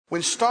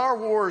When Star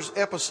Wars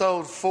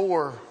Episode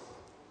 4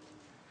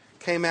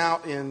 came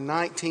out in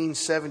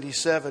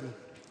 1977,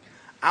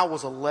 I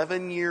was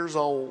 11 years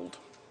old.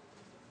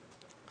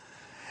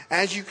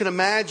 As you can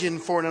imagine,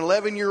 for an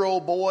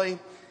 11-year-old boy,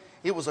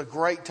 it was a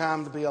great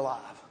time to be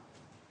alive.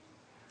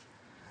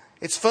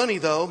 It's funny,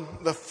 though,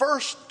 the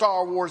first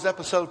Star Wars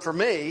episode for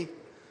me,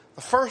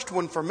 the first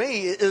one for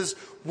me, is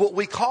what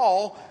we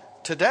call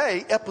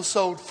today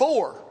Episode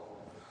 4.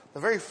 The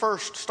very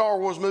first Star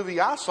Wars movie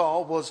I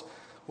saw was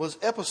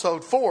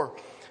Episode 4.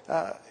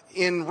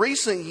 In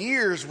recent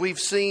years, we've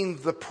seen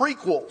the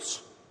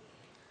prequels.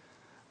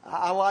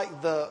 I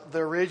like the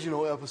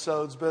original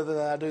episodes better than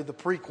I do the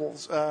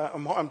prequels.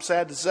 I'm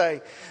sad to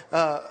say.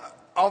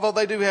 Although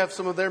they do have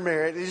some of their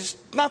merit, it's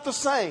just not the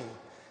same.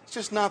 It's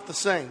just not the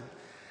same.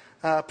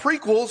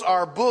 Prequels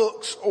are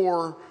books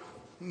or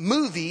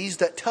movies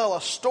that tell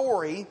a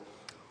story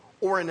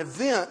or an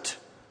event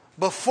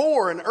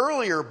before an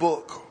earlier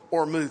book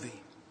or movie.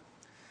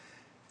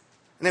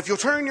 And if you'll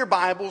turn your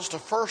Bibles to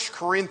 1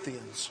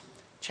 Corinthians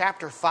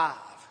chapter 5,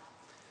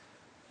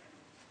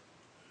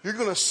 you're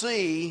going to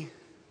see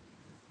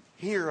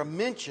here a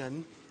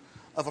mention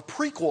of a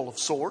prequel of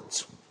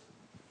sorts.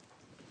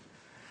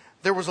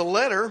 There was a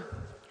letter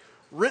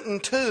written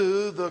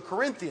to the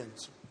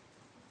Corinthians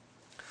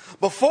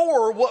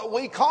before what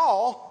we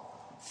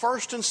call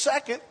 1st and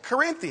 2nd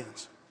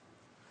Corinthians.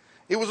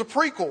 It was a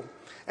prequel.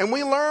 And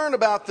we learn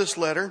about this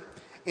letter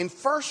in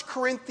 1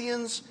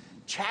 Corinthians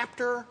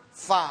chapter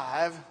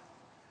 5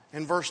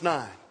 and verse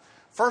 9.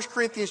 1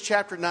 Corinthians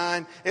chapter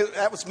 9,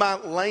 that was my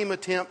lame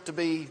attempt to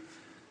be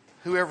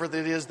whoever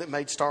that is that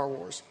made Star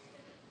Wars.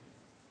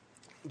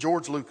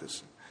 George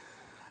Lucas.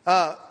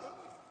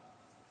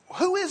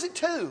 Who is it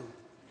to,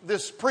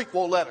 this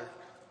prequel letter?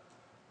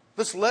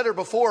 This letter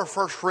before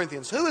 1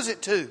 Corinthians. Who is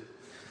it to?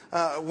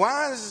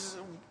 Where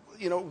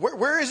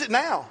is it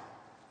now?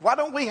 Why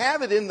don't we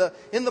have it in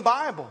the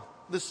Bible?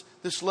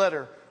 This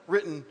letter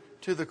written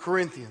to the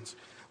Corinthians.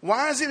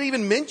 Why is it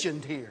even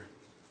mentioned here?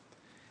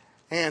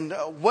 And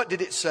what did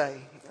it say?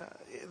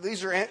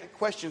 These are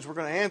questions we're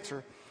going to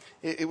answer.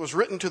 It was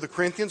written to the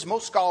Corinthians.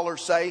 Most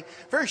scholars say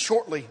very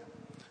shortly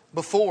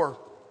before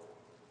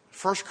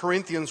 1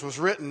 Corinthians was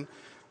written,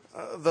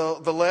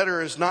 the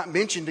letter is not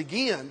mentioned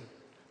again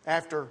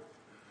after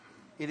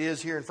it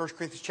is here in 1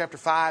 Corinthians chapter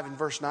 5 and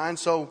verse 9.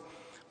 So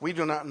we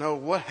do not know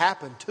what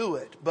happened to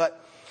it.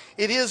 But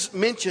it is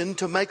mentioned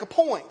to make a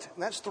point.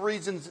 And that's the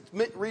reason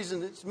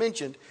it's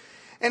mentioned.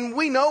 And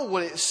we know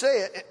what it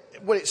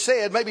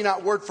said, maybe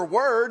not word for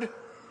word,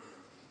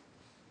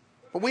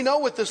 but we know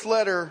what this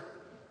letter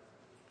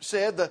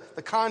said, the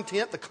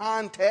content, the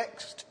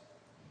context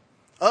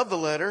of the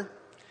letter.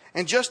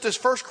 And just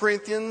as 1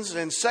 Corinthians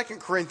and 2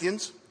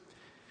 Corinthians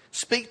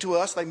speak to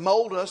us, they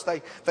mold us,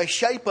 they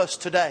shape us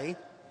today,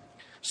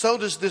 so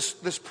does this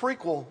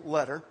prequel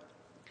letter.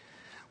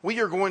 We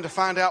are going to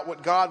find out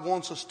what God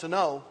wants us to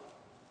know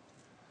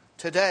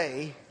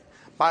today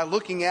by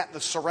looking at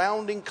the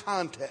surrounding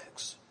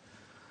context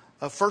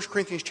of 1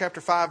 Corinthians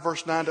chapter 5,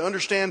 verse 9, to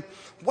understand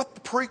what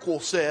the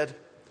prequel said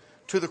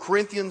to the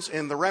Corinthians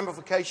and the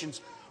ramifications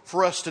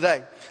for us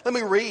today. Let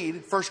me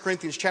read 1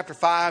 Corinthians chapter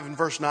 5 and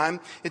verse 9.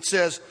 It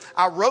says,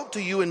 I wrote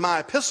to you in my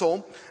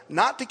epistle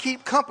not to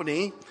keep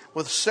company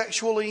with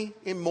sexually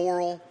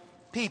immoral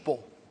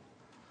people.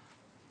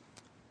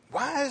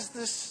 Why is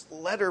this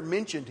letter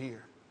mentioned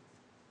here?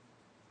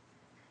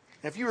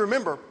 If you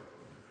remember,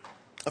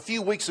 a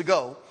few weeks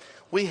ago,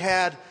 we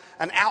had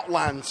an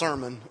outline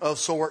sermon of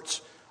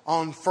sorts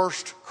on 1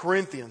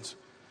 Corinthians,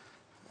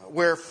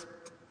 where,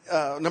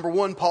 number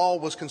one,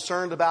 Paul was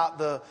concerned about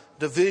the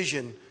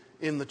division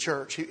in the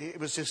church. He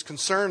was just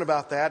concerned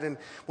about that. And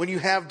when you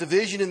have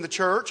division in the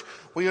church,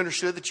 we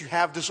understood that you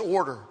have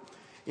disorder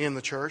in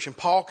the church. And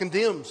Paul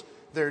condemns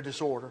their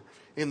disorder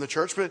in the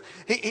church. But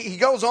he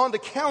goes on to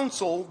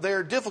counsel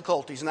their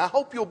difficulties. And I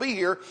hope you'll be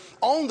here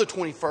on the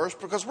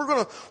 21st, because we're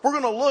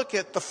going to look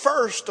at the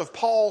first of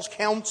Paul's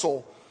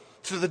counsel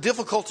to the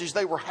difficulties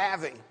they were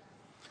having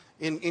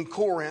in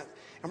Corinth.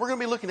 And we're going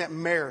to be looking at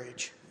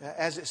marriage.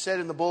 As it said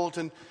in the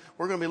bulletin,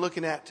 we're going to be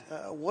looking at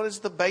what is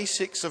the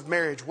basics of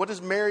marriage. What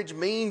does marriage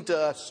mean to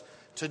us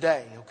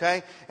today,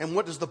 okay? And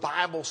what does the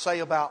Bible say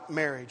about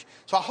marriage?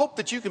 So I hope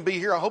that you can be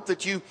here. I hope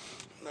that you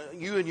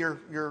and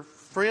your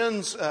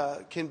friends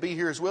can be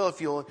here as well, if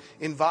you'll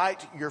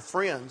invite your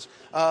friends.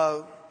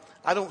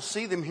 I don't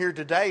see them here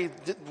today.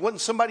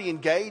 Wasn't somebody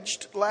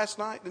engaged last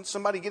night? Didn't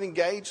somebody get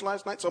engaged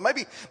last night? So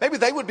maybe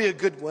they would be a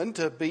good one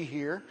to be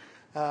here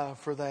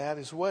for that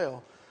as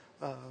well.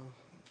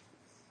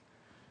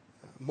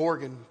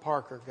 Morgan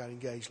Parker got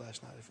engaged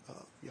last night, if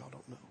y'all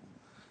don't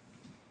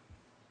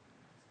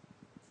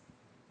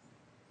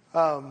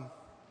know.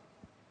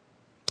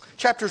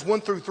 Chapters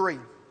 1 through 3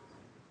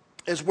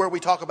 is where we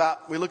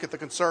look at the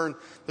concern,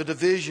 the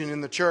division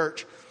in the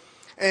church.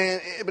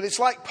 But it's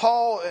like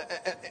Paul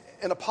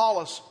and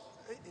Apollos.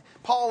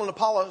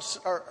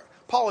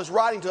 Paul is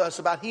writing to us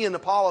about he and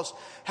Apollos,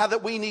 how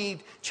that we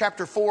need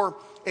chapter 4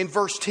 and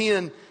verse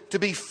 10 to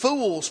be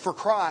fools for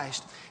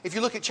Christ. If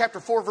you look at chapter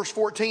 4, verse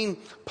 14,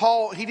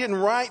 Paul, he didn't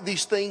write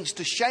these things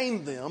to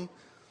shame them.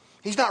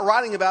 He's not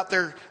writing about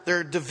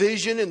their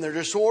division and their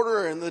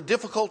disorder and the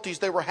difficulties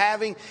they were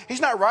having.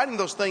 He's not writing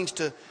those things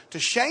to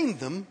shame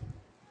them.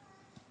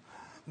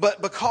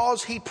 But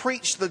because he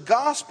preached the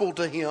gospel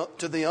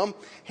to them,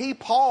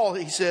 Paul,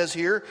 he says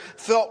here,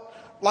 felt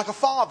like a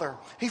father.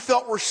 He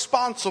felt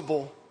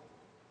responsible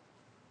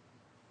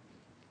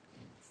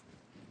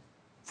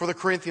for the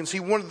Corinthians.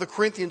 He wanted the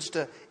Corinthians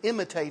to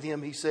imitate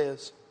him, he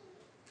says.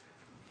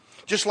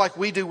 Just like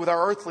we do with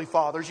our earthly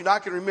fathers. You know,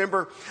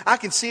 I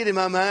can see it in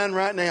my mind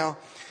right now.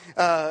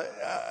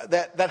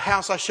 That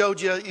house I showed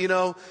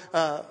you,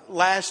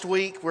 last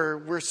week where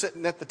we're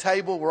sitting at the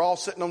table. We're all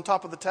sitting on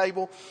top of the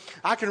table.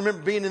 I can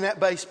remember being in that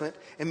basement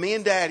and me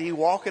and Daddy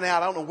walking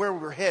out. I don't know where we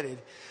were headed,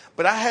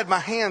 but I had my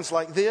hands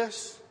like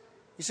this.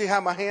 You see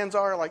how my hands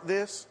are like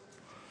this?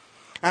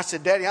 I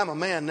said, Daddy, I'm a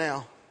man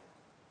now.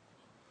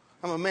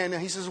 I'm a man now.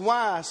 He says,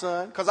 why,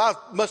 son? Because I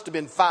must have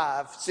been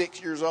 5,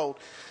 6 years old.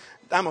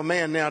 I'm a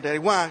man now, Daddy.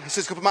 Why? He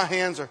says, because my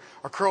hands are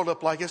curled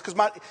up like this.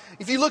 Because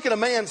if you look at a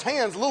man's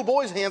hands, a little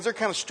boy's hands, they're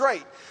kind of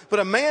straight. But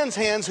a man's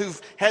hands who've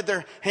had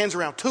their hands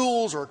around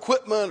tools or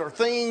equipment or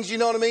things, you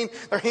know what I mean?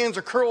 Their hands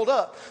are curled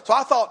up. So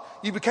I thought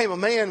you became a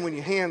man when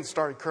your hands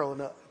started curling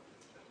up.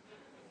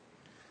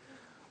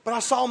 But I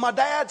saw my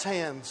dad's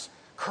hands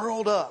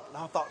curled up. And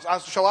I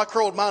thought, so I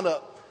curled mine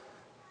up.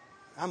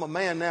 I'm a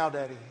man now,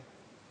 Daddy.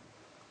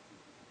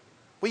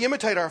 We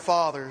imitate our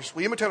fathers.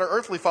 We imitate our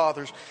earthly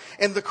fathers.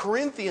 And the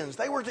Corinthians,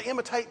 they were to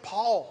imitate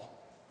Paul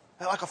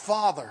like a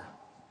father.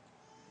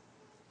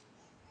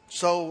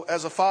 So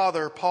as a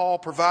father, Paul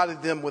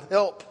provided them with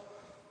help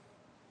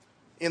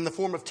in the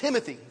form of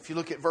Timothy. If you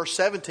look at verse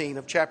 17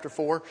 of chapter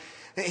 4,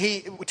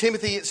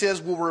 Timothy, it says,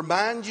 will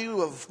remind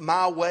you of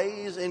my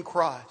ways in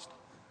Christ.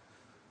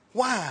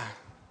 Why?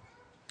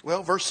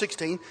 Well, verse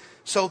 16,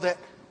 so that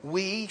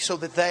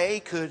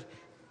they could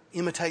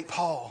imitate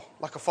Paul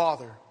like a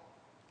father.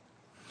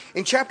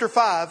 In chapter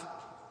 5,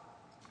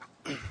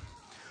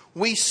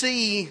 we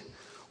see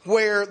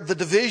where the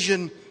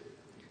division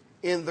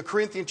in the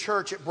Corinthian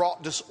church, it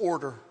brought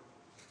disorder.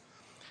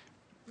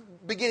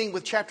 Beginning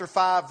with chapter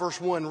 5, verse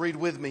 1, read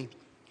with me.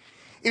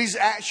 It is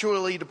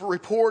actually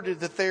reported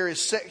that there is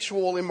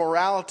sexual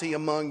immorality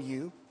among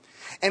you,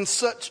 and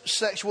such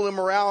sexual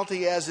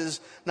immorality as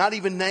is not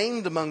even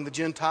named among the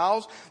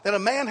Gentiles, that a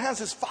man has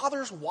his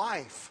father's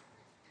wife.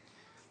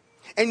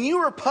 And you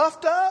are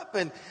puffed up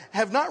and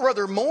have not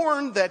rather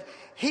mourned that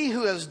he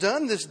who has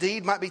done this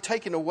deed might be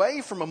taken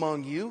away from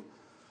among you.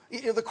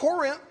 The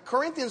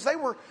Corinthians, they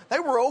were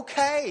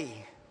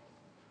okay.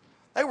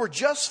 They were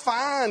just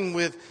fine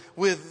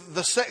with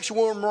the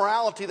sexual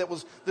immorality that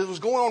was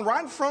going on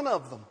right in front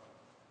of them.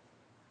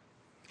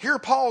 Here's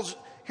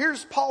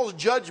Paul's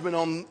judgment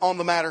on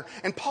the matter.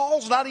 And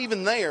Paul's not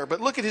even there, but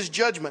look at his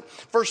judgment.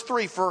 Verse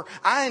 3, for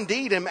I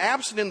indeed am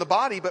absent in the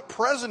body, but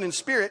present in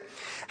spirit,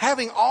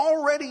 having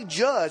already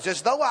judged,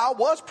 as though I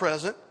was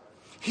present,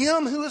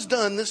 him who has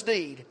done this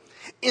deed.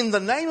 In the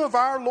name of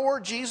our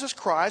Lord Jesus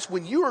Christ,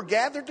 when you are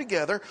gathered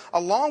together,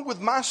 along with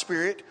my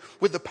spirit,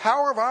 with the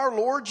power of our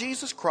Lord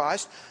Jesus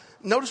Christ,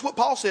 notice what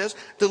Paul says,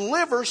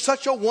 deliver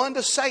such a one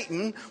to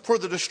Satan for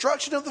the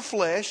destruction of the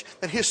flesh,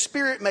 that his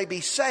spirit may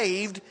be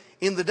saved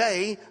in the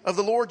day of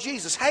the Lord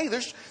Jesus. Hey,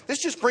 this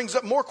just brings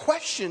up more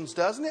questions,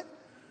 doesn't it?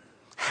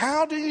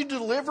 How do you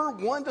deliver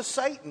one to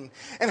Satan?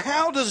 And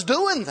how does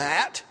doing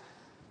that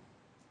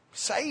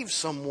save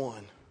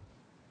someone?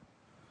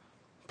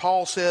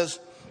 Paul says,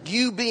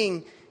 you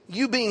being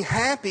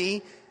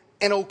happy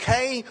and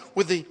okay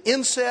with the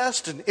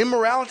incest and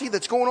immorality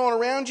that's going on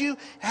around you,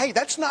 hey,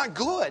 that's not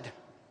good.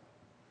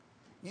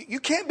 You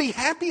can't be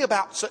happy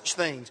about such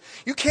things.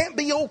 You can't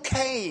be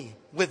okay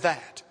with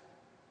that.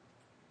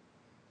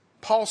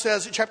 Paul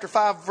says in chapter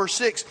 5, verse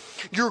 6,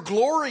 your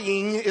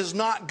glorying is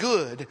not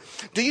good.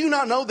 Do you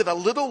not know that a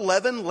little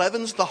leaven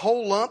leavens the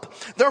whole lump?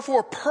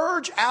 Therefore,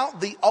 purge out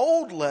the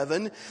old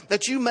leaven,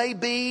 that you may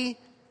be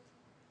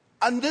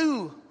a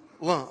new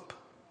lump.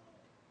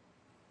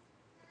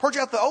 Purge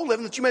out the old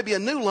leaven, that you may be a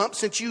new lump,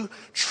 since you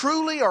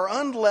truly are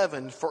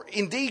unleavened. For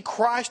indeed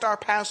Christ our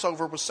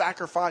Passover was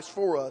sacrificed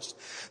for us.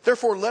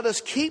 Therefore let us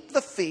keep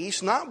the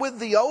feast, not with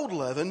the old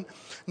leaven,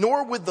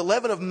 nor with the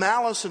leaven of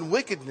malice and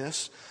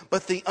wickedness,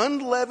 but the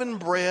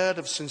unleavened bread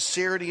of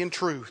sincerity and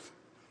truth.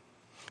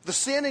 The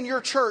sin in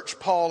your church,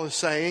 Paul is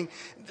saying,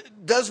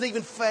 doesn't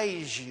even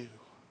faze you.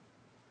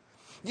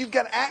 You've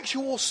got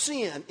actual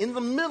sin in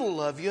the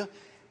middle of you,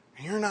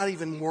 and you're not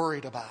even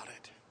worried about it.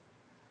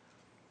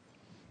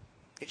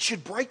 It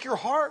should break your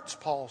hearts,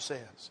 Paul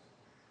says.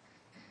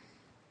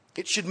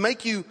 It should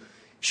make you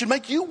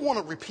want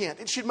to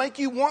repent. It should make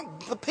you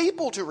want the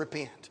people to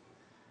repent.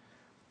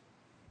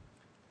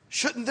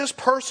 Shouldn't this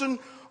person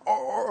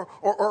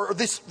or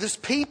this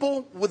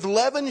people with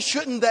leaven,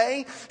 shouldn't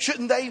they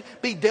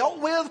be dealt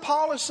with,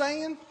 Paul is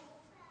saying?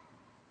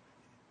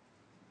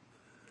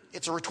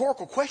 It's a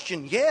rhetorical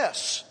question.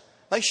 Yes,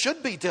 they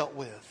should be dealt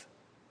with.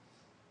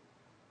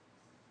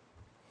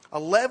 A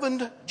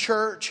leavened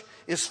church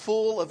is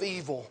full of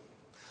evil.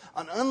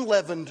 An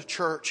unleavened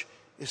church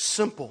is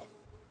simple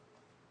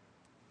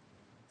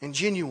and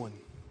genuine.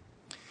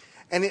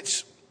 And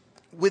it's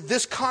with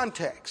this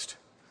context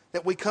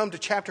that we come to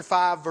chapter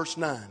 5, verse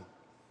 9.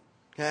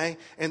 Okay?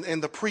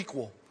 And the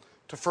prequel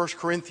to 1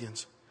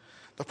 Corinthians.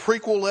 The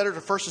prequel letter to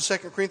 1 and 2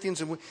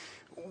 Corinthians. And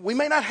we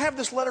may not have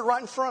this letter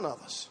right in front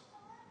of us.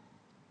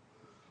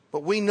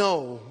 But we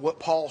know what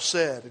Paul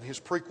said in his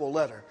prequel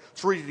letter.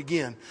 Let's read it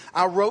again.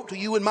 I wrote to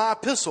you in my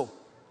epistle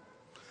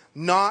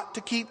not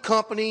to keep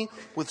company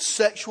with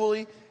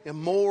sexually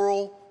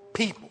immoral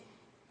people.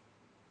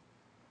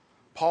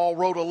 Paul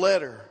wrote a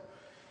letter.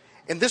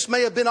 And this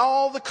may have been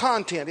all the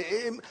content,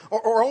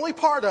 or only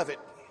part of it.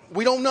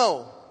 We don't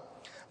know.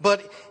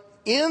 But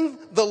in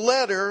the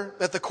letter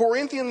that the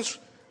Corinthians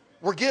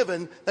were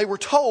given, they were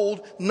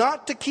told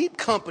not to keep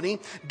company.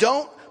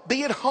 Don't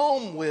be at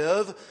home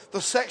with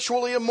the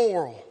sexually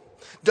immoral.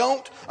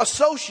 Don't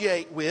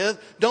associate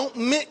with, don't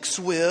mix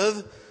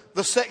with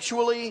the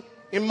sexually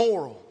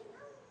immoral.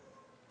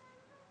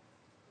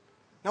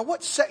 Now,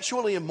 what's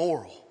sexually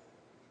immoral?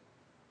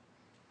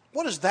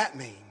 What does that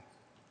mean?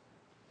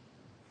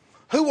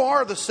 Who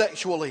are the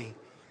sexually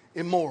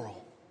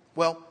immoral?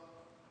 Well,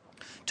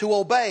 to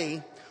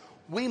obey,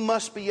 we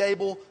must be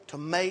able to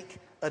make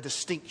a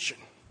distinction.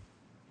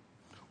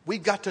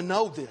 We've got to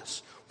know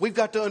this. We've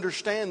got to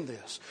understand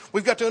this.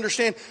 We've got to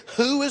understand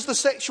who is the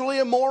sexually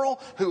immoral,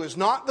 who is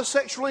not the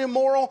sexually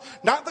immoral.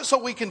 Not that so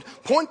we can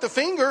point the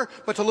finger,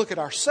 but to look at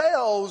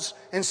ourselves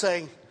and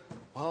say,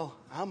 well,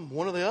 I'm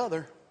one or the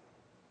other.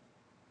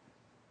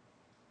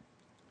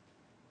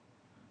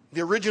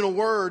 The original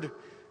word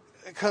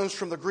comes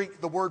from the Greek,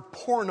 the word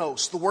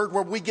pornos, the word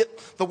where we get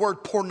the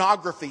word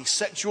pornography,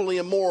 sexually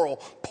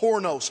immoral,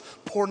 pornos,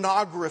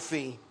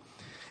 pornography.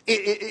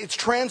 It's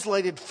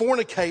translated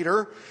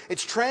fornicator.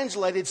 It's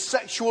translated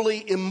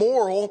sexually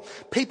immoral.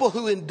 People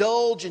who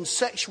indulge in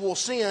sexual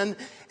sin,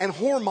 and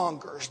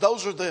whoremongers.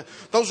 Those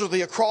are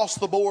the across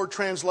the board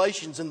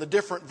translations in the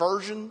different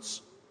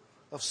versions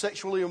of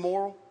sexually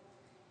immoral.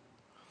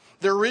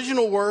 The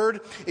original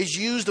word is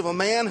used of a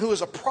man who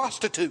is a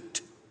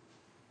prostitute,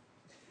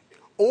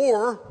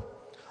 or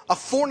a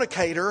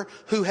fornicator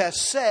who has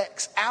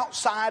sex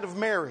outside of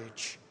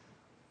marriage.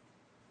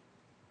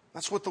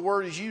 That's what the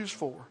word is used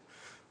for.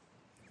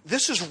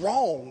 This is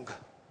wrong.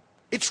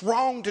 It's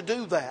wrong to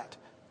do that.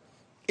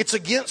 It's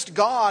against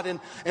God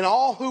and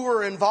all who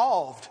are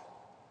involved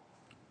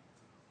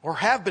or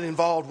have been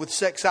involved with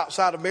sex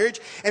outside of marriage.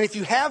 And if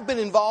you have been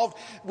involved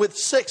with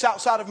sex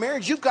outside of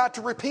marriage, you've got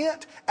to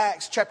repent.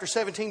 Acts chapter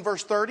 17,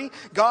 verse 30.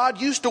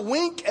 God used to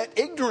wink at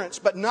ignorance,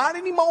 but not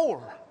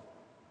anymore.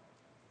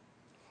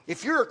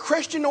 If you're a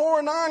Christian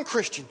or a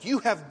non-Christian, you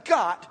have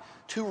got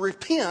to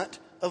repent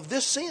of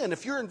this sin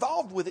if you're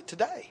involved with it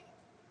today.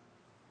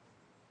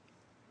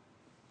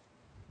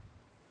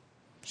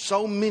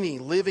 So many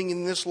living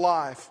in this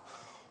life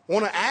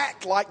want to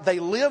act like they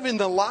live in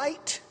the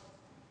light,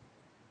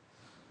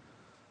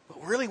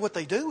 but really what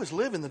they do is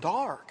live in the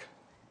dark.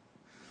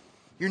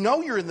 You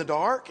know you're in the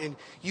dark, and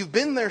you've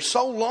been there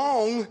so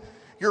long,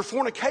 your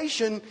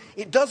fornication,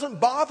 it doesn't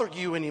bother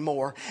you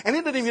anymore. And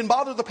it doesn't even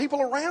bother the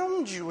people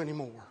around you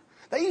anymore.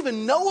 They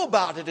even know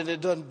about it and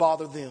it doesn't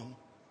bother them.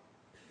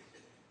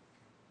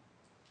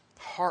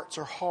 Hearts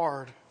are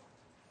hard.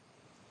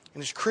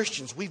 And as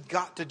Christians, we've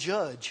got to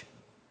judge.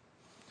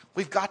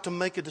 We've got to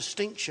make a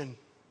distinction.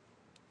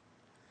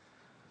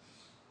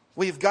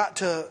 We've got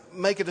to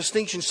make a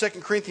distinction. 2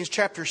 Corinthians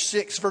chapter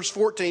 6, verse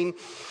 14.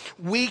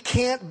 We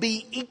can't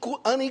be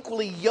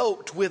unequally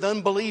yoked with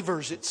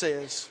unbelievers, it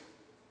says.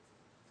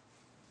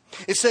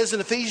 It says in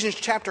Ephesians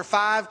chapter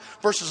 5,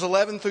 verses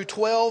 11 through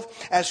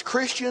 12, as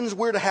Christians,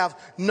 we're to have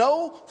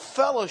no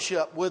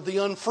fellowship with the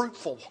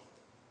unfruitful.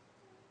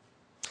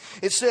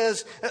 It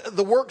says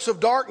the works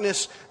of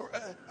darkness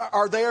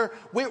are there.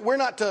 We're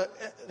not to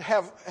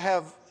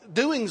have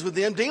doings with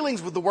them,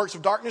 dealings with the works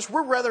of darkness.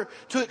 We're rather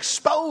to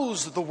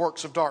expose the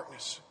works of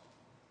darkness.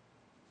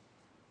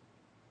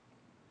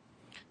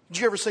 Did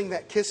you ever sing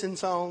that kissing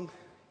song?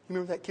 You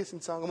remember that kissing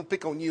song? I'm going to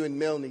pick on you and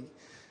Melanie.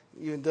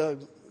 You and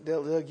Doug,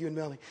 you and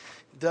Melanie.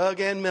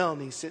 Doug and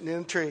Melanie sitting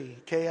in a tree.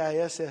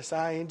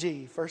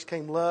 Kissing. First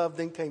came love,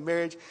 then came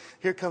marriage.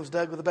 Here comes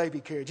Doug with a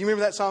baby carriage. You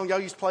remember that song? Y'all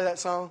used to play that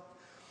song?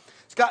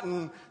 It's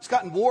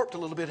gotten warped a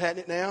little bit, hasn't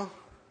it now?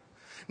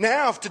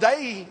 Now,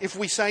 if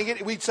we sang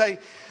it, we'd say,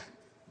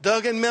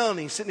 Doug and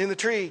Melanie sitting in the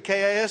tree.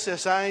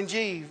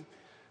 Kissing.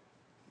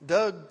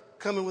 Doug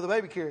coming with a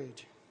baby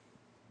carriage.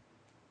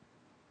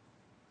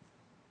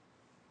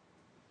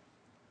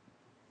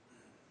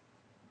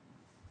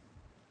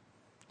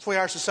 That's the way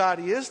our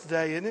society is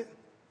today, isn't it?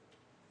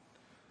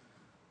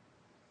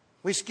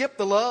 We skip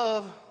the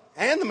love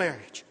and the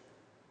marriage.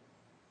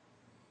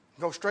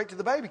 Go straight to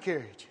the baby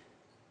carriage.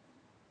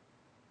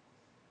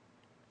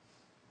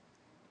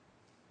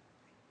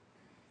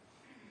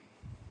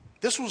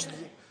 This was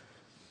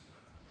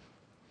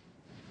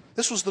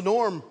the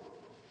norm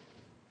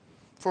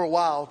for a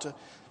while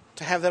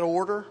to have that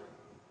order,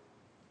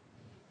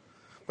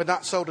 but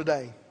not so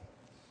today.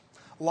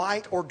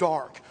 Light or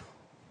dark,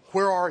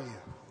 where are you?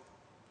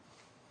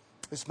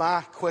 It's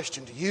my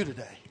question to you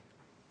today.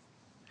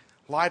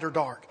 Light or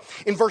dark?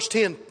 In verse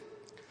 10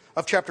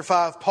 of chapter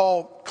 5,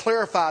 Paul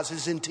clarifies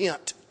his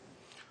intent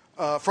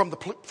from the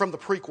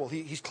prequel.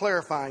 He's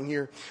clarifying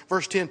here.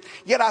 Verse 10,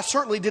 "Yet I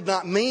certainly did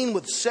not mean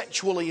with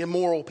sexually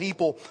immoral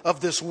people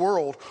of this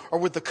world, or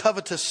with the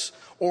covetous,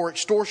 or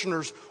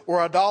extortioners, or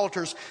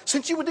idolaters,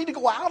 since you would need to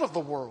go out of the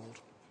world.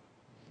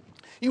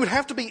 You would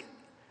have to be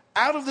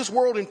out of this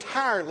world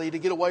entirely to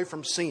get away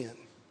from sin."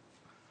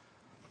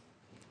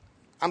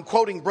 I'm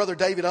quoting Brother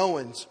David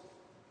Owens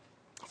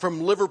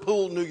from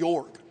Liverpool, New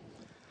York,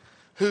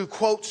 who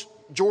quotes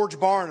George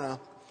Barna.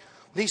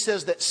 He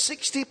says that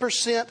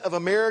 60% of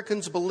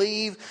Americans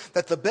believe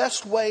that the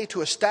best way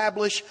to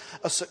establish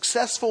a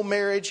successful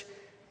marriage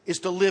is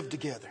to live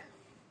together.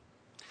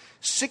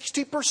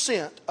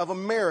 60% of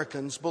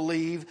Americans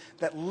believe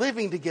that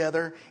living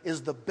together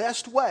is the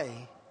best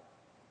way,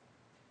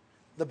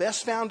 the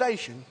best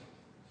foundation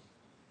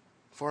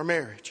for a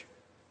marriage.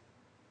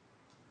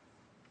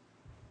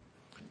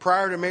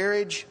 Prior to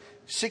marriage,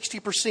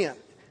 60%.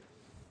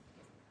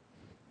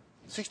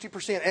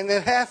 60%. And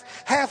then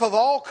half of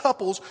all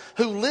couples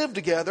who live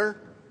together,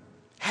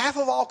 half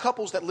of all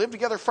couples that live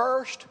together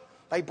first,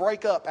 they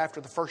break up after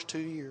the first 2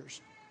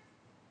 years.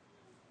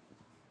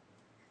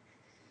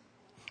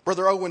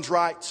 Brother Owens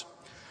writes,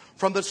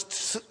 from the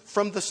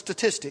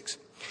statistics,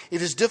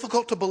 it is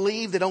difficult to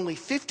believe that only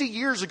 50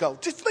 years ago,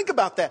 just think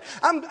about that.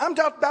 I'm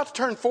about to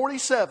turn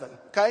 47,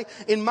 okay?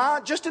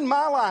 Just in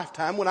my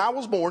lifetime, when I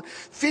was born,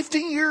 50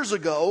 years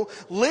ago,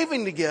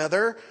 living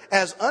together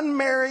as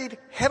unmarried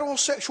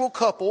heterosexual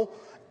couple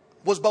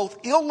was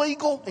both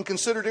illegal and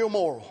considered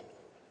immoral.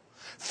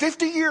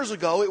 50 years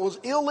ago, it was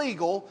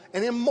illegal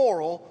and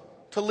immoral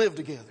to live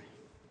together.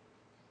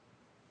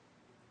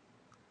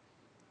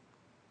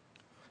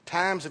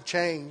 Times have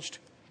changed.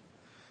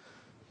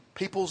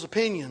 People's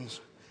opinions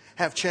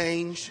have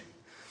changed,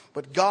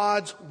 but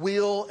God's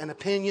will and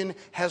opinion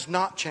has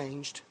not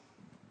changed.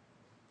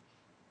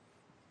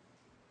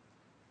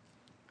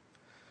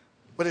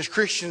 But as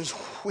Christians,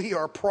 we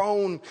are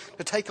prone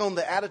to take on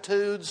the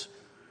attitudes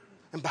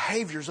and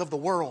behaviors of the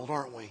world,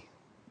 aren't we?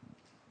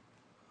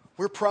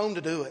 We're prone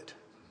to do it.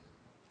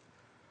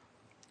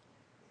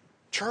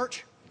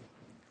 Church,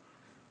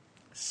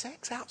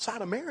 sex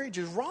outside of marriage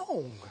is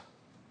wrong.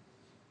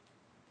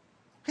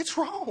 It's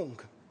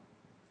wrong.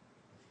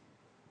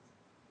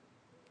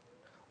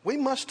 We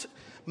must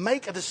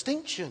make a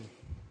distinction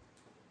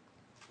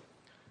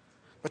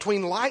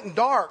between light and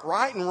dark,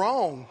 right and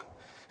wrong,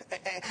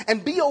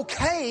 and be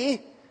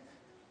okay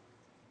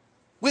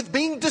with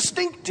being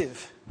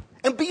distinctive,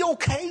 and be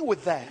okay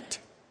with that.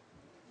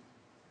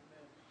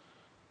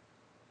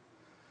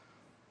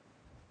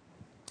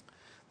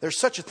 There's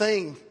such a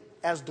thing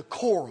as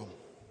decorum.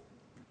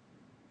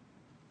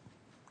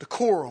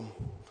 Decorum,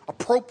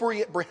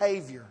 appropriate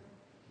behavior.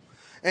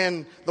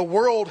 And the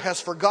world has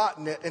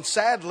forgotten it. And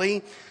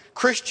sadly,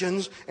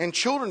 Christians and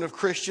children of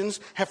Christians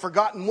have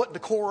forgotten what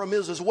decorum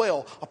is as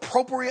well.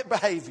 Appropriate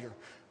behavior.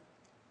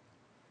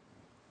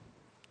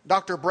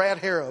 Dr. Brad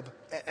Harrop,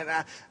 and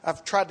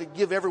I've tried to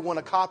give everyone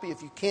a copy.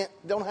 If you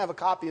don't have a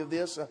copy of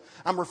this,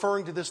 I'm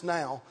referring to this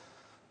now.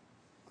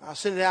 I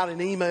sent it out in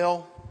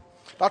email.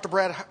 Dr.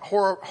 Brad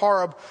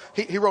Harrop,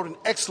 he wrote an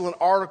excellent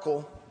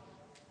article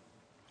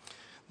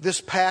this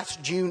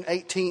past June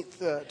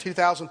 18th,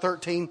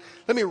 2013.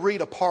 Let me read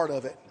a part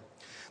of it.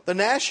 The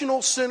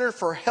National Center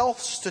for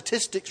Health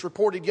Statistics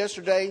reported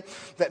yesterday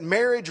that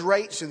marriage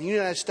rates in the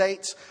United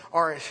States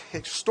are at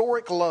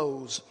historic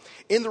lows.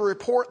 In the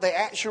report, they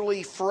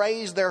actually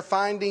phrased their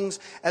findings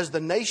as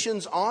the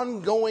nation's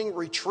ongoing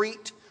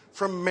retreat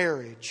from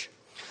marriage.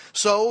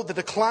 So the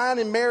decline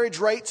in marriage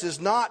rates is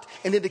not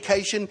an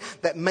indication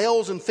that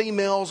males and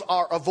females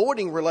are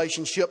avoiding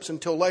relationships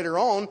until later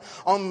on.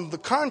 On the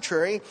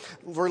contrary,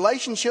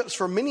 relationships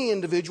for many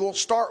individuals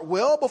start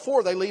well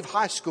before they leave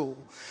high school.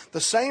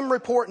 The same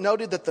report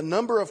noted that the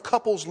number of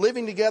couples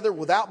living together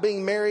without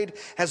being married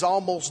has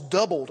almost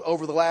doubled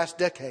over the last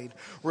decade.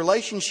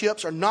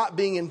 Relationships are not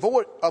being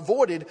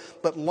avoided,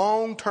 but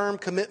long-term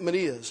commitment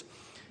is.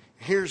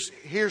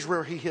 Here's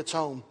where he hits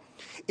home.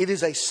 It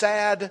is a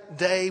sad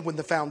day when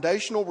the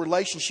foundational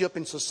relationship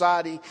in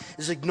society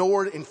is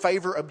ignored in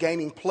favor of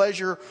gaining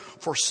pleasure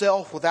for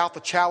self without the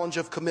challenge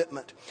of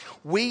commitment.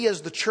 We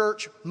as the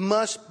church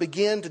must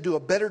begin to do a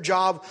better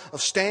job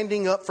of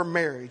standing up for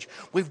marriage.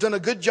 We've done a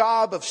good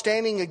job of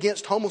standing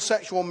against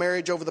homosexual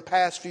marriage over the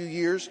past few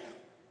years,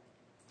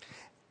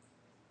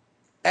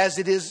 as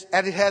it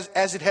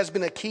has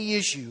been a key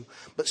issue.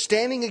 But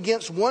standing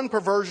against one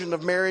perversion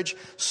of marriage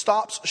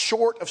stops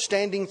short of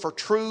standing for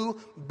true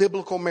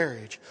biblical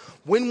marriage.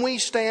 When we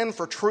stand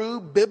for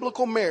true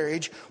biblical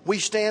marriage, we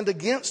stand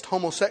against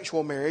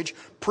homosexual marriage,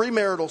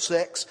 premarital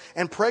sex,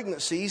 and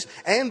pregnancies,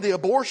 and the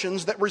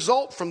abortions that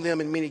result from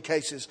them in many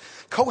cases.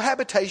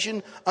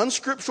 Cohabitation,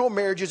 unscriptural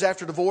marriages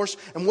after divorce,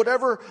 and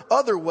whatever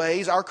other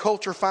ways our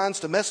culture finds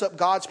to mess up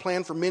God's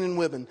plan for men and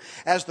women.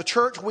 As the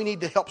church, we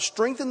need to help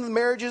strengthen the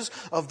marriages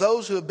of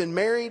those who have been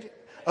married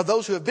of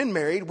those who have been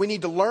married. We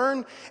need to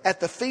learn at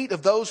the feet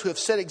of those who have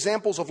set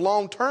examples of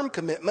long-term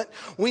commitment.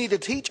 We need to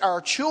teach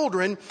our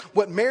children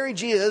what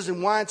marriage is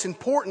and why it's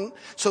important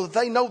so that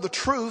they know the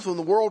truth when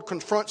the world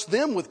confronts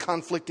them with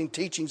conflicting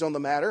teachings on the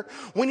matter.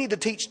 We need to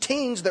teach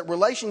teens that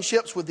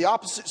relationships with the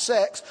opposite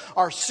sex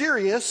are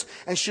serious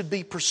and should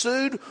be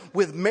pursued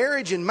with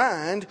marriage in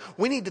mind.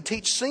 We need to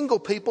teach single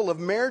people of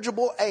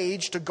marriageable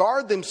age to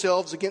guard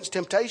themselves against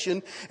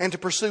temptation and to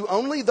pursue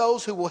only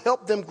those who will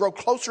help them grow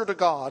closer to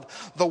God.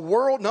 The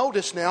world,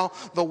 notice now,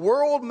 the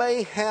world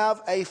may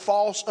have a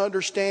false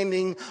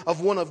understanding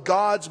of one of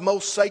God's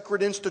most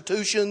sacred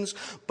institutions,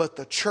 but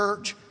the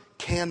church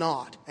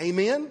cannot.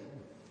 Amen?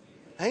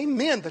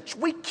 Amen.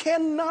 We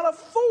cannot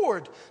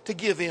afford to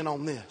give in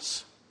on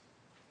this.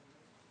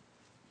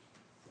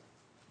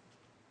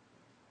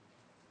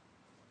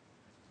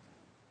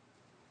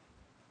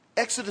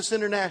 Exodus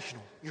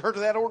International. You heard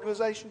of that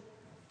organization?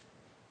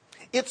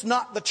 It's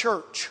not the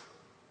church.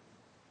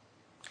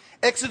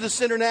 Exodus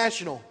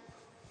International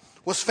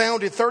was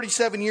founded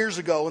 37 years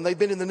ago, and they've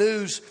been in the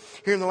news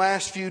here in the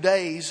last few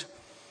days.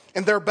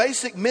 And their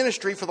basic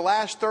ministry for the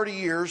last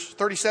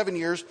 37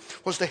 years,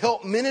 was to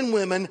help men and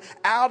women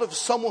out of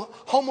some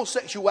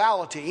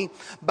homosexuality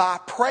by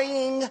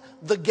praying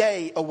the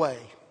gay away.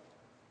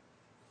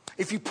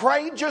 If you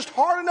prayed just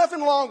hard enough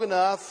and long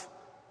enough,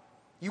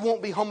 you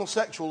won't be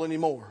homosexual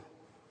anymore,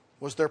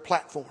 was their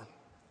platform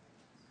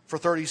for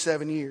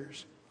 37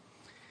 years.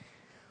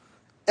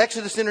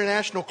 Exodus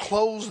International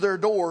closed their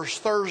doors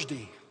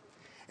Thursday,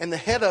 and the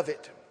head of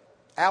it,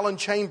 Alan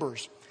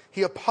Chambers,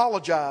 he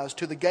apologized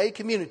to the gay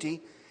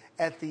community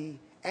at the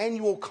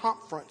annual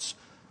conference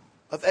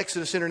of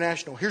Exodus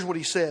International. Here's what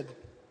he said.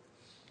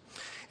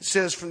 It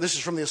says, this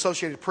is from the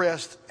Associated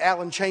Press,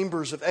 Alan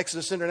Chambers of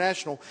Exodus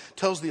International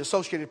tells the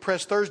Associated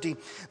Press Thursday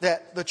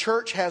that the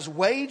church has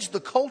waged the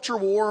culture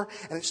war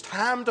and it's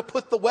time to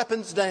put the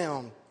weapons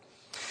down.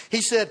 He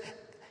said,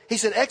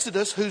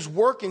 Exodus, whose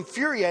work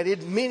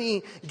infuriated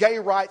many gay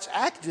rights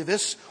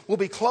activists, will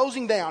be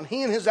closing down.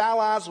 He and his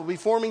allies will be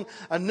forming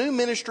a new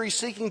ministry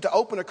seeking to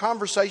open a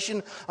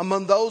conversation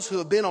among those who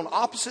have been on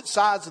opposite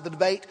sides of the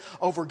debate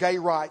over gay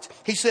rights.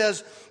 He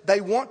says they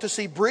want to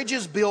see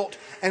bridges built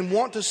and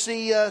want to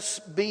see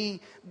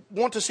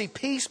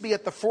peace be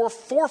at the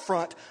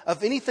forefront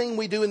of anything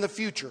we do in the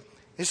future.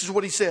 This is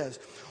what he says.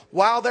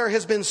 While there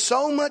has been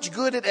so much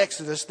good at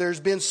Exodus, there's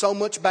been so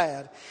much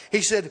bad.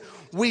 He said,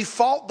 we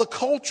fought the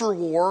culture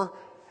war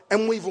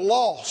and we've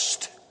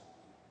lost.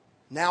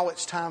 Now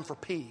it's time for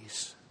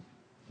peace.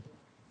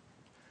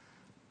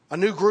 A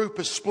new group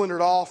has splintered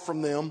off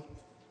from them.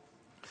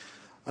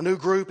 A new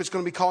group is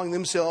going to be calling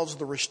themselves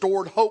the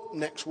Restored Hope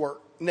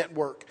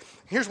Network.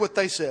 Here's what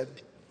they said.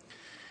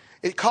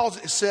 It calls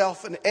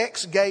itself an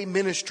ex-gay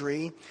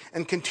ministry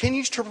and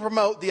continues to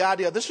promote the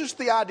idea. This is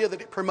the idea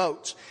that it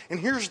promotes. And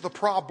here's the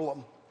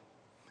problem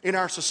in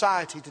our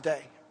society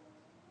today.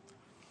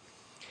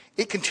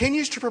 It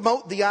continues to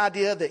promote the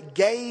idea that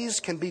gays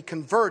can be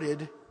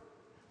converted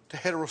to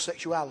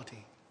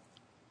heterosexuality.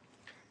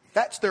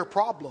 That's their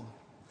problem.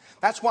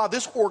 That's why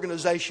this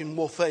organization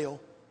will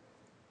fail.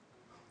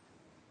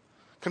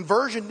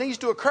 Conversion needs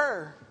to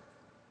occur.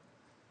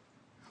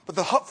 But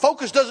the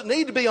focus doesn't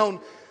need to be on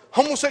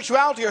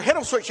homosexuality or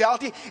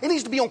heterosexuality. It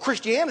needs to be on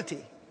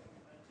Christianity.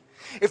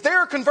 If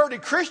they're a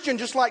converted Christian,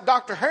 just like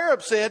Dr.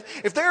 Harab said,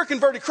 if they're a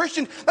converted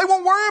Christian, they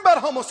won't worry about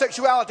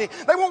homosexuality.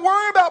 They won't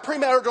worry about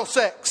premarital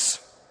sex.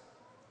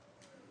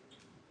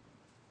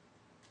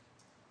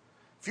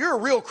 If you're a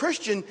real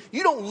Christian,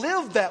 you don't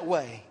live that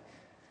way.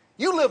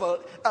 You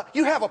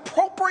have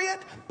appropriate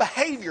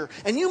behavior,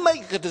 and you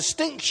make a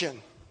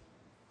distinction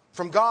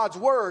from God's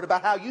Word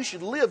about how you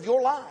should live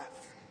your life.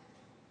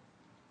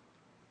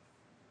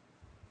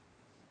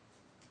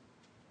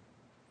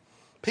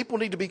 People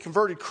need to be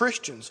converted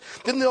Christians.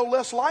 Then they'll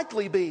less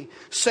likely be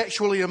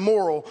sexually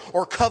immoral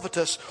or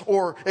covetous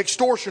or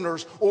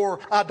extortioners or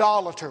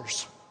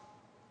idolaters.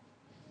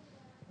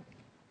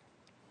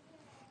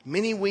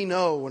 Many we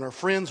know and are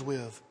friends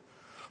with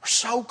are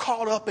so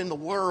caught up in the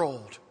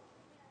world.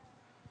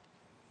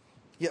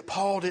 Yet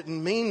Paul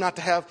didn't mean not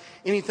to have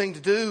anything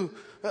to do,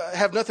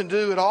 have nothing to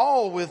do at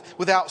all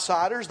with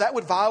outsiders. That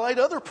would violate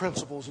other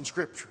principles in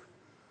Scripture.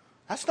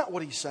 That's not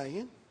what he's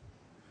saying.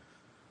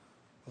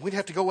 We'd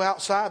have to go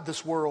outside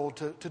this world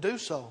to do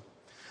so.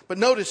 But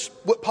notice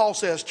what Paul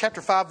says,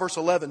 chapter 5, verse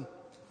 11.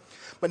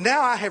 But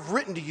now I have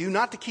written to you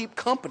not to keep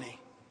company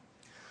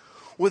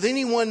with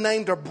anyone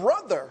named a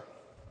brother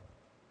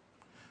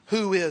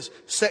who is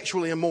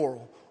sexually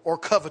immoral or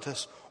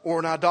covetous or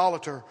an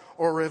idolater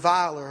or a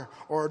reviler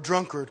or a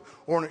drunkard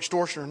or an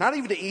extortioner. Not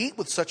even to eat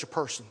with such a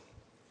person.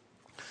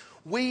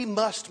 We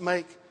must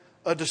make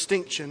a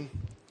distinction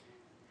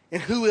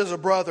in who is a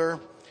brother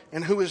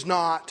and who is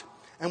not.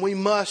 And we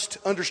must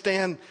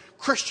understand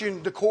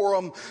Christian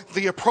decorum,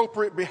 the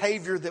appropriate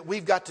behavior that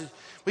we've got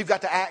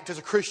to act as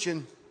a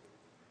Christian.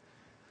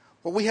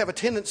 But we have a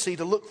tendency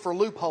to look for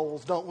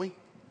loopholes, don't we?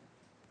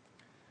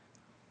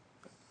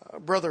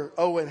 Brother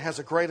Owen has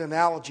a great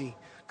analogy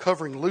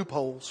covering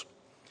loopholes.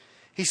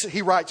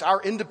 He writes,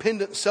 our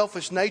independent,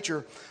 selfish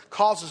nature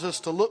causes us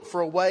to look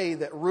for a way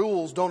that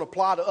rules don't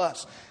apply to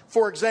us.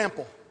 For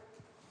example,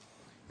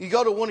 you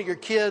go to one of your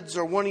kids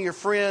or one of your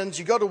friends,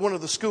 you go to one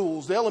of the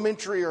schools, the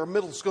elementary or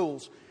middle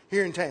schools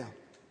here in town.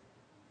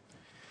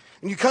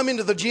 And you come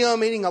into the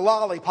gym eating a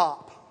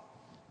lollipop.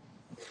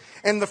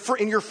 And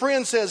your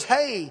friend says,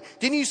 hey,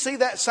 didn't you see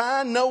that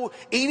sign, no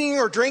eating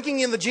or drinking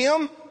in the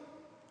gym?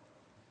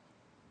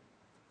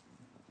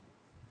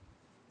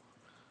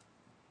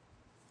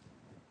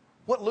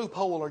 What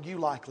loophole are you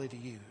likely to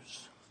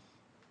use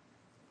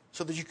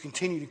so that you can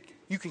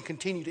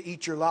continue to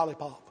eat your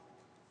lollipop?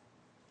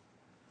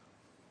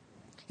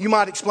 You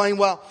might explain,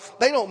 well,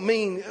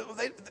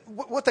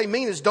 what they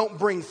mean is don't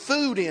bring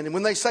food in. And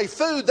when they say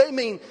food, they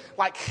mean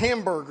like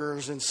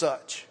hamburgers and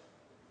such.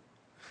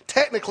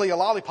 Technically, a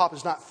lollipop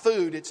is not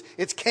food,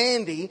 it's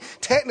candy.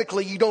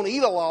 Technically, you don't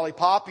eat a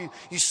lollipop,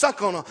 you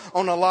suck on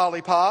a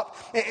lollipop.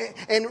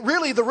 And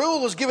really, the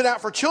rule was given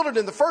out for children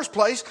in the first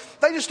place.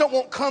 They just don't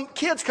want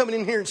kids coming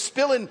in here and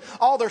spilling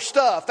all their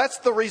stuff. That's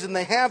the reason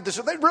they have this.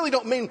 They really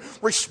don't mean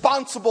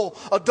responsible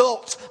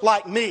adults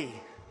like me.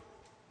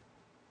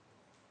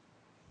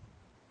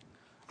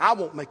 I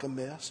won't make a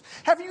mess.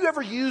 Have you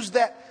ever used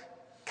that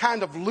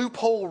kind of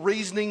loophole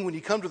reasoning when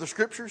you come to the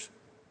Scriptures?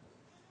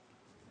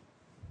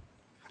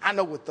 I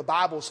know what the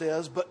Bible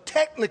says, but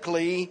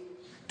technically,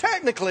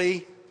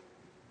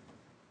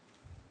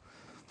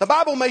 the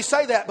Bible may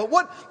say that, but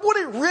what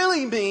it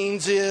really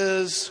means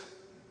is,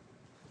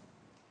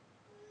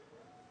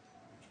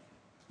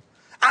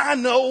 I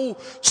know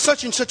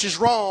such and such is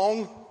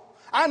wrong.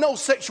 I know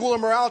sexual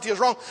immorality is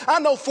wrong. I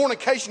know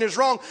fornication is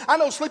wrong. I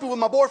know sleeping with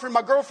my boyfriend,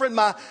 my girlfriend,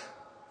 my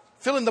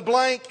fill in the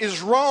blank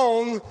is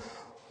wrong.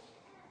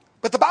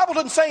 But the Bible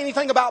doesn't say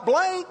anything about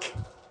blank.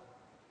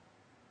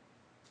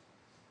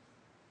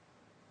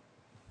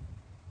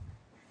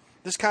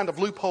 This kind of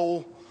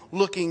loophole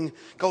looking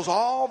goes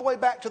all the way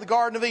back to the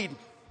Garden of Eden.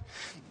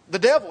 The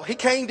devil, he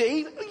came to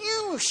Eve.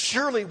 You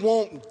surely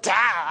won't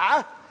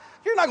die.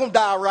 You're not going to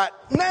die right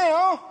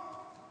now.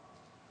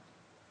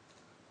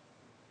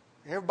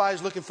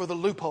 Everybody's looking for the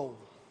loophole.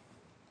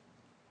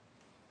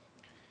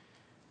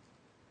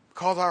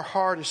 Because our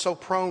heart is so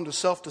prone to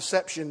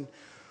self-deception,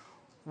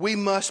 we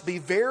must be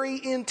very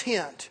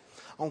intent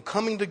on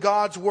coming to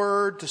God's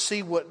Word to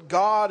see what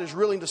God is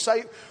really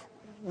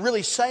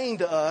saying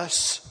to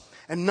us,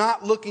 and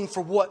not looking for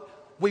what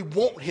we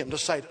want Him to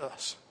say to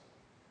us.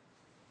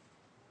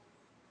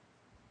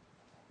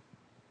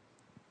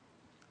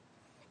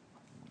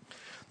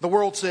 The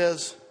world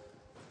says,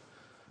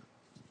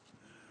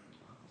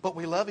 but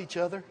we love each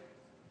other.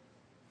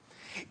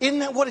 Isn't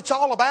that what it's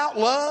all about,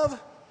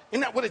 love?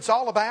 Isn't that what it's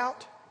all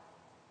about?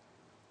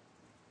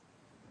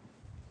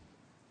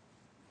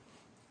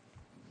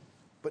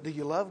 But do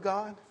you love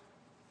God?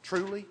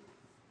 Truly?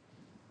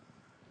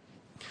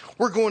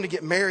 We're going to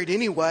get married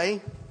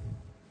anyway.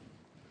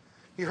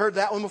 You heard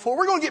that one before?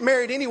 We're going to get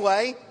married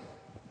anyway.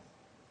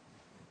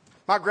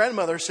 My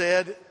grandmother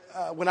said,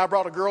 when I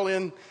brought a girl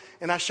in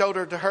and I showed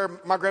her to her,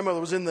 my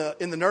grandmother was in the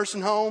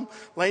nursing home,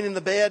 laying in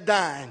the bed,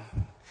 dying.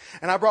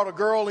 And I brought a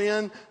girl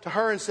in to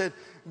her and said,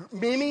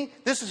 Mimi,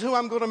 this is who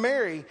I'm going to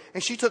marry.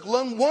 And she took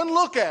one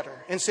look at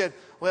her and said,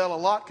 well, a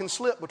lot can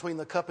slip between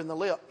the cup and the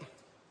lip.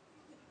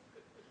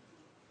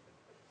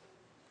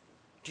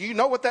 Do you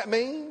know what that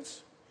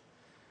means?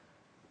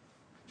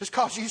 Just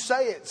because you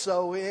say it,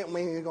 so it ain't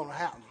mean it's going to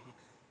happen.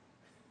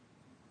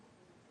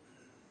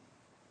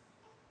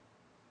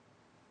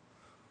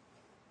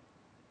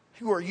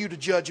 Who are you to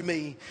judge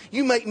me?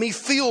 You make me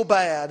feel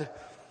bad.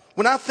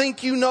 When I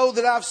think you know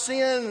that I've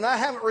sinned and I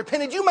haven't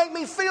repented, you make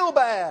me feel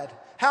bad.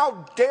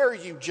 How dare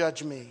you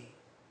judge me?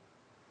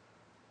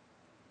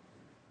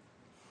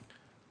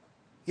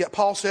 Yet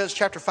Paul says,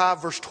 chapter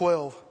 5, verse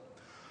 12,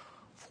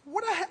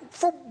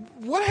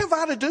 what have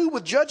I to do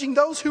with judging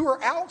those who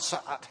are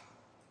outside?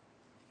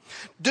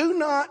 Do you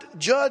not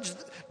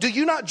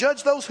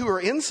judge those who are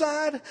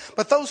inside?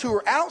 But those who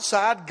are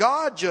outside,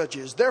 God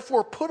judges.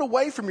 Therefore, put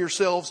away from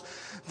yourselves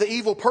the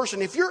evil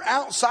person. If you're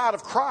outside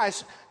of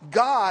Christ,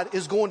 God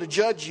is going to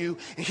judge you.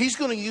 And He's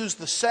going to use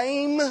the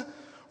same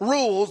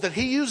rules that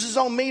He uses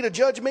on me to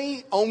judge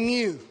me on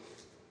you.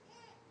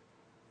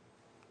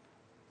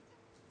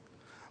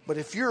 But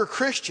if you're a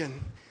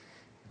Christian,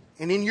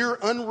 and in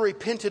your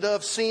unrepented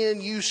of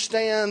sin, you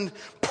stand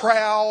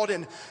proud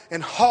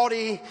and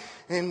haughty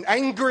and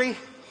angry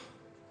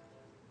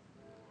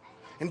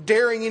and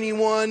daring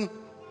anyone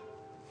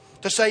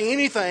to say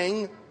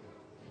anything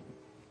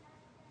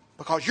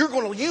because you're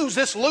going to use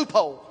this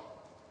loophole.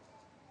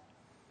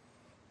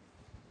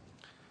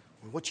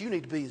 What you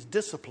need to be is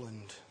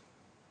disciplined.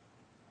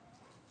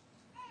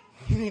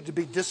 You need to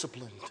be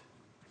disciplined.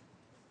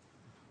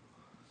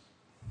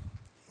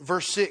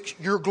 Verse 6,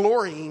 your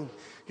glorying,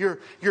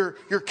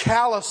 your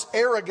callous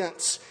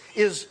arrogance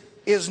is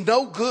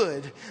no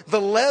good.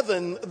 The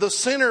leaven, the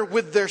sinner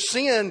with their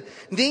sin,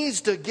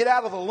 needs to get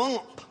out of the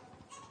lump.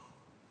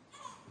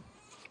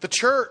 The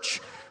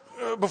church,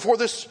 before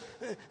this,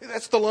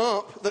 that's the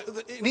lump.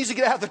 It needs to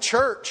get out of the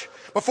church.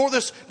 before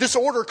this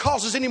disorder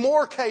causes any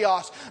more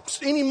chaos,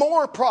 any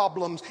more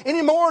problems,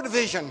 any more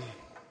division.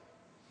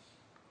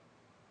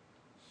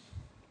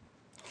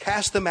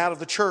 Cast them out of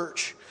the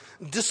church.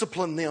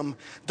 Discipline them.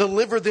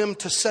 Deliver them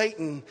to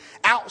Satan.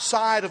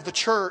 Outside of the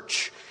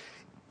church,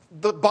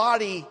 the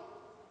body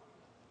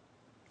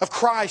of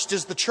Christ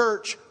is the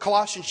church.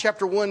 Colossians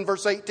chapter 1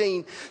 verse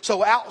 18.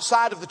 So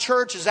outside of the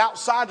church is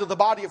outside of the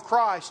body of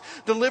Christ.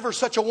 Deliver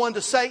such a one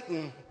to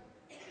Satan.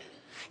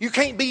 You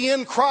can't be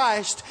in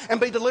Christ and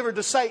be delivered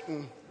to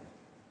Satan.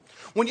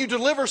 When you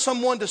deliver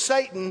someone to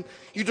Satan,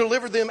 you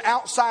deliver them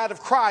outside of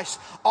Christ.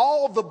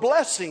 All of the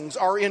blessings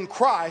are in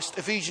Christ,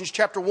 Ephesians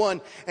chapter 1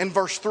 and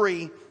verse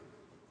 3.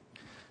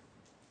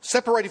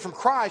 Separated from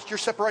Christ, you're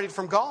separated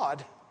from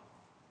God.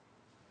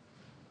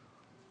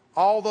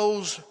 All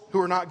those who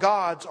are not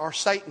God's are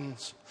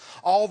Satan's.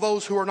 All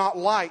those who are not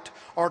light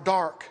are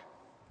dark.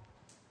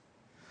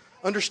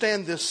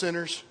 Understand this,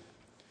 sinners.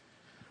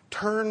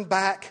 Turn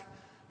back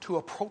to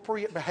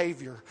appropriate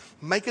behavior.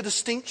 Make a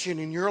distinction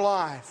in your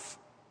life.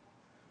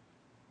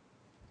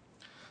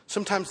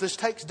 Sometimes this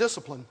takes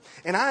discipline.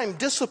 And I am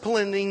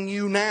disciplining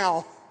you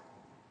now.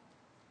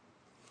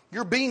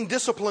 You're being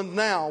disciplined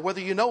now,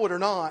 whether you know it or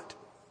not.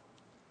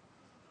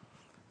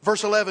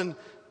 Verse 11,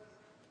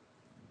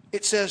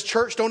 it says,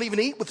 church, don't even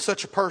eat with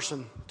such a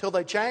person till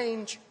they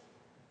change.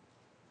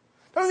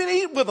 Don't even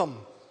eat with them.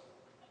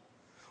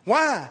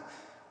 Why?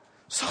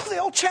 So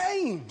they'll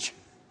change.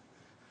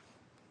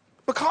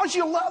 Because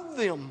you love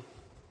them.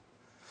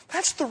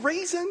 That's the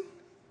reason.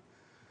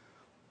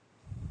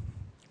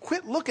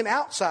 Quit looking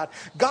outside.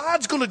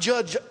 God's going to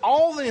judge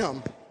all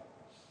them.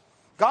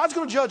 God's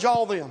going to judge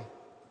all them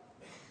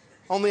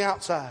on the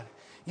outside.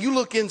 You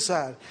look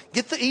inside.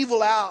 Get the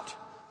evil out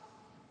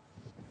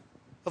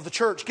of the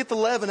church. Get the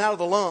leaven out of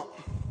the lump.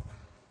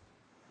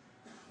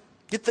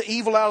 Get the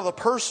evil out of the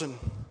person.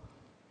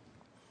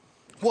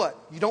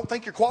 What? You don't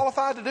think you're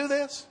qualified to do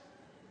this?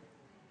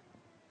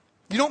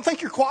 You don't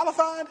think you're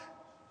qualified?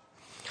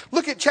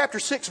 Look at chapter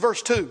 6,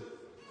 verse 2.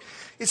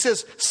 It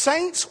says,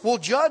 saints will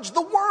judge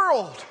the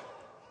world.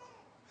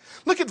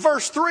 Look at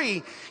verse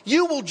 3.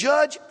 You will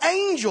judge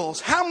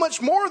angels. How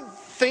much more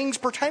things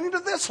pertaining to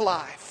this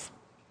life?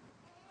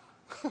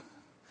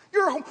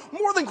 You're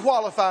more than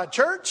qualified,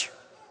 church.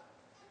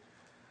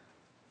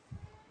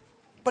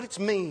 But it's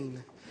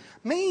mean.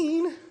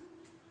 Mean?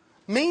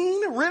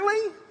 Mean?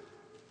 Really?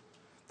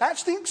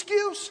 That's the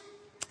excuse?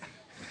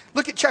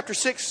 Look at chapter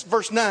 6,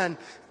 verse 9.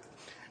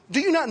 Do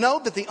you not know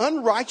that the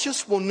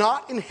unrighteous will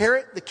not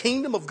inherit the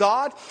kingdom of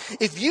God?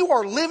 If you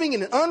are living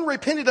in an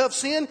unrepented of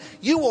sin,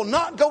 you will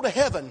not go to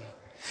heaven.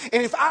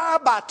 And if I,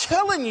 by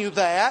telling you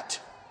that,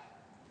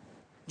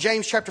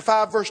 James chapter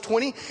 5, verse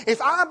 20,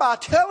 if I, by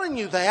telling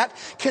you that,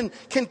 can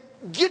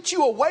get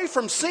you away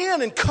from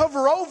sin and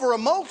cover over a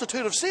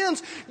multitude of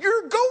sins,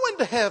 you're going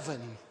to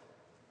heaven.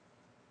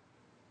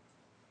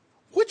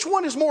 Which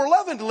one is more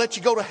loving, to let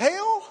you go to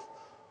hell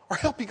or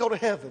help you go to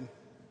heaven?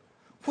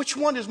 Which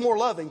one is more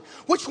loving?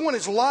 Which one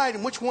is light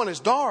and which one is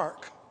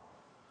dark?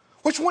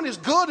 Which one is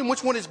good and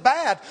which one is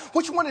bad?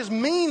 Which one is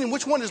mean and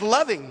which one is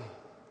loving?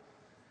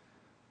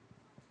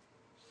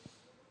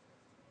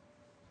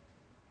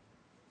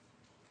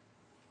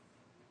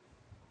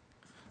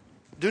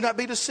 Do not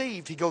be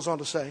deceived, he goes on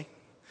to say.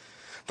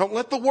 Don't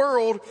let the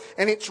world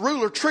and its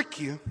ruler trick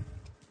you.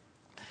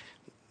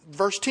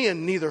 Verse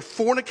 10, neither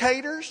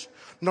fornicators,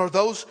 nor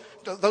those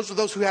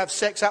who have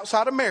sex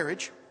outside of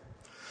marriage,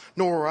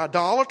 nor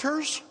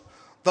idolaters,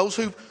 those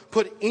who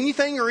put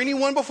anything or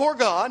anyone before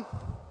God,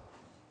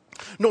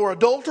 nor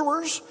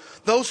adulterers,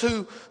 those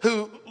who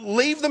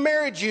leave the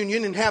marriage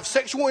union and have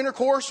sexual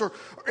intercourse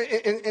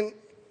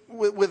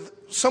with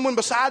someone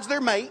besides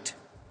their mate,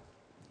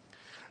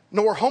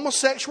 nor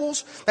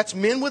homosexuals, that's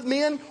men with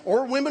men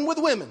or women with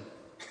women,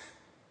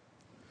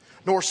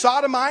 nor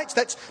sodomites,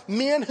 that's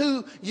men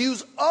who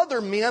use other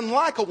men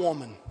like a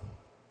woman,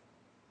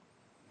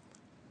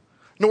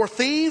 nor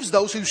thieves,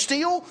 those who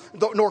steal,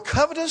 nor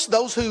covetous,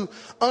 those who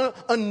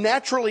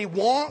unnaturally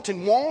want,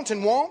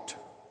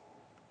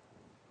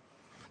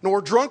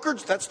 nor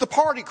drunkards, that's the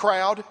party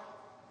crowd,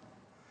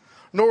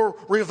 nor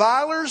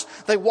revilers,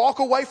 they walk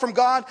away from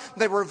God,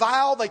 they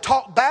revile, they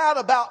talk bad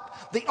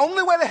about the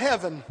only way to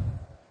heaven,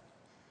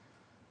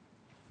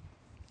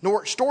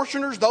 nor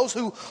extortioners, those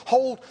who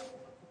hold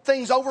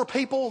things over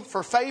people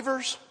for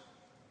favors.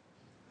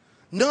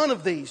 None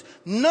of these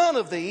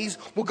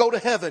will go to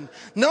heaven.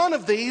 None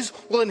of these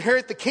will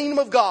inherit the kingdom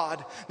of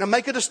God. Now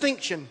make a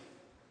distinction.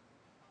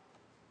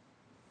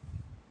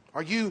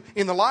 Are you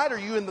in the light or are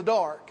you in the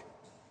dark?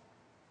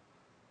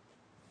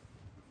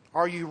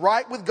 Are you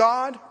right with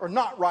God or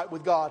not right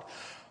with God?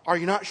 Are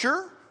you not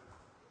sure?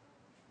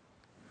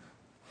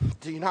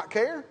 Do you not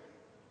care?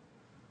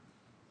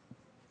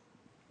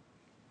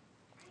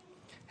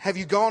 Have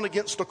you gone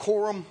against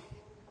decorum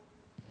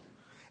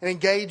and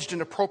engaged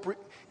in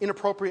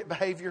inappropriate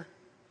behavior?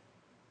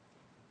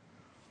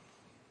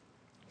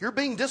 You're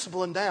being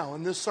disciplined now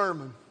in this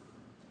sermon.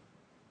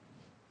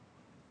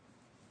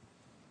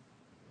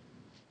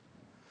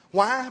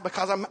 Why?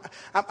 Because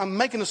I'm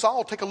making us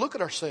all take a look at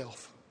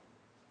ourselves.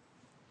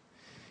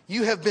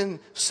 You have been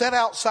set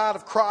outside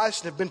of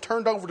Christ and have been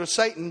turned over to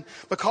Satan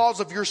because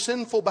of your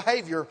sinful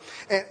behavior.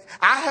 And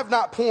I have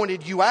not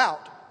pointed you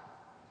out.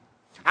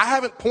 I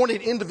haven't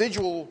pointed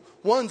individual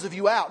ones of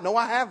you out. No,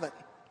 I haven't.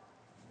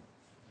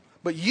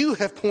 But you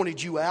have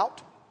pointed you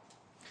out.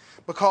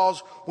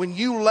 Because when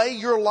you lay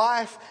your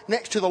life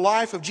next to the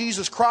life of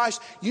Jesus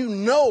Christ, you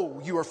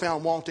know you are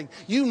found wanting.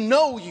 You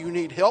know you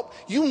need help.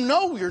 You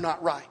know you're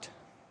not right.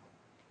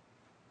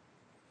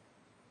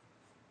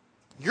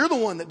 You're the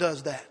one that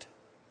does that.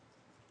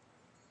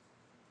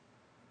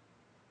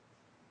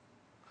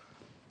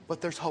 But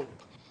there's hope.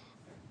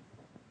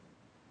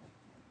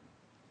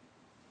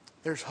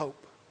 There's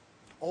hope.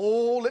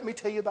 Oh, let me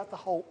tell you about the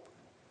hope.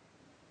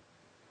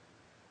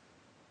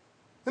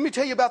 Let me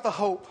tell you about the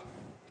hope.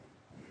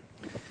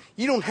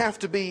 You don't have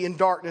to be in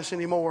darkness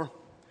anymore.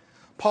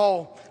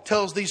 Paul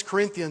tells these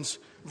Corinthians,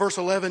 verse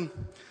 11,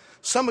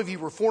 some of you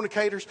were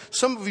fornicators,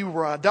 some of you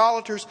were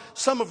idolaters,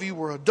 some of you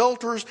were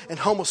adulterers and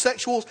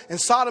homosexuals and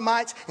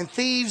sodomites and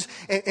thieves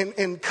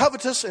and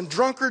covetous and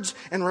drunkards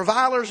and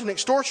revilers and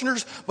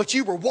extortioners, but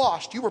you were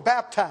washed, you were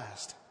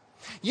baptized,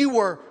 you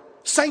were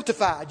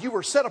sanctified, you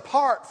were set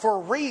apart for a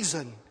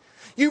reason.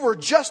 You were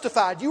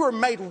justified, you were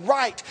made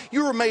right,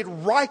 you were made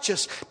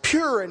righteous,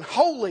 pure and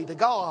holy to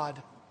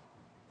God.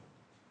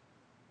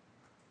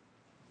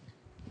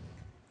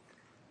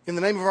 In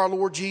the name of our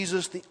Lord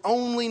Jesus, the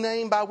only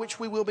name by which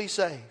we will be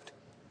saved,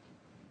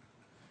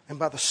 and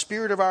by the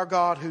Spirit of our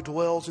God who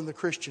dwells in the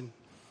Christian.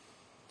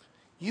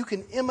 You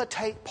can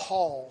imitate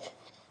Paul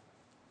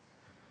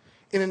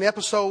in an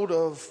episode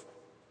of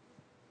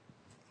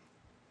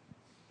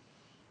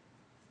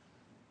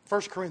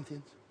 1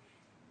 Corinthians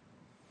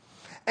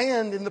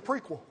and in the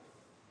prequel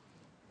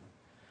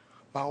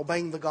by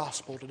obeying the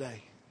gospel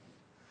today.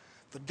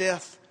 The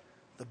death,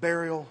 the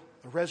burial,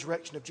 the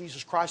resurrection of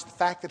Jesus Christ, the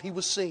fact that He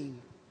was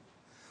seen.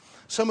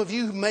 Some of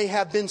you may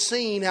have been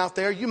seen out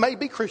there. You may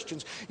be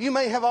Christians. You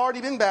may have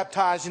already been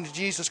baptized into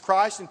Jesus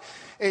Christ.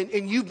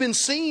 And you've been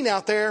seen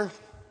out there.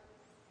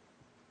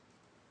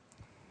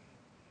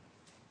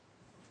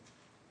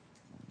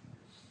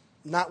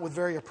 Not with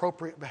very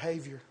appropriate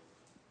behavior.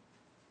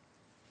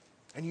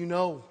 And you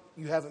know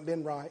you haven't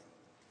been right.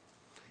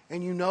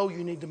 And you know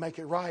you need to make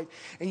it right.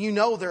 And you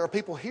know there are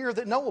people here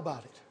that know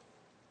about it.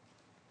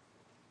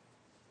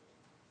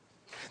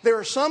 There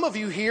are some of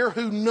you here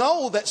who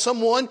know that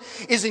someone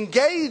is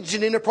engaged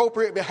in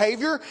inappropriate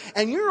behavior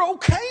and you're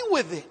okay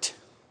with it.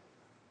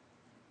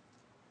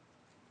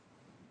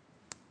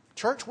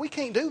 Church, we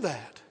can't do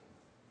that.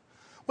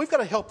 We've got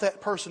to help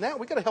that person out.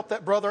 We've got to help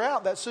that brother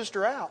out, that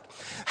sister out.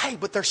 Hey,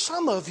 but there's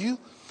some of you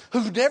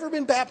who've never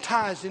been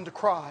baptized into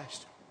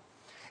Christ.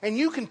 And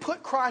you can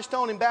put Christ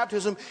on in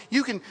baptism.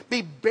 You can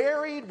be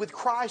buried with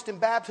Christ in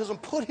baptism,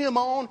 put Him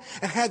on,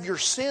 and have your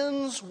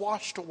sins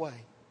washed away.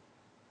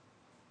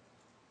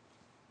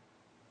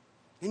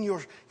 Then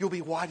you'll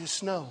be white as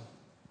snow.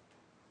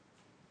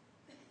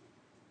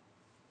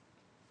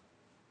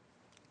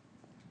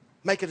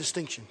 Make a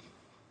distinction.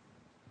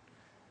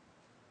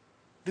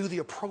 Do the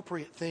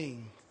appropriate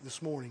thing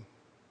this morning.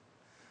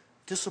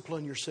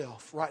 Discipline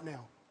yourself right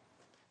now.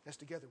 As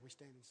together we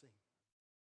stand and sing.